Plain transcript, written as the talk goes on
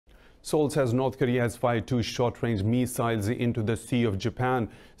Seoul says North Korea has fired 2 short-range missiles into the Sea of Japan.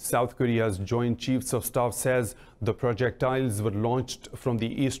 South Korea's Joint Chiefs of Staff says the projectiles were launched from the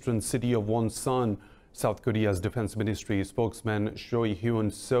eastern city of Wonsan. South Korea's Defense Ministry spokesman Choi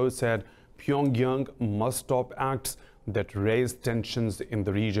Hyun-soo said Pyongyang must stop acts that raise tensions in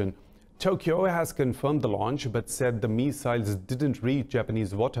the region. Tokyo has confirmed the launch but said the missiles didn't reach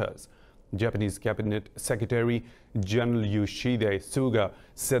Japanese waters. Japanese Cabinet Secretary General Yoshide Suga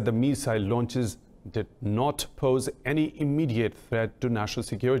said the missile launches did not pose any immediate threat to national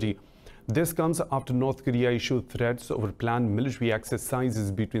security. This comes after North Korea issued threats over planned military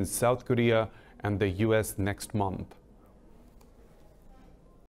exercises between South Korea and the US next month.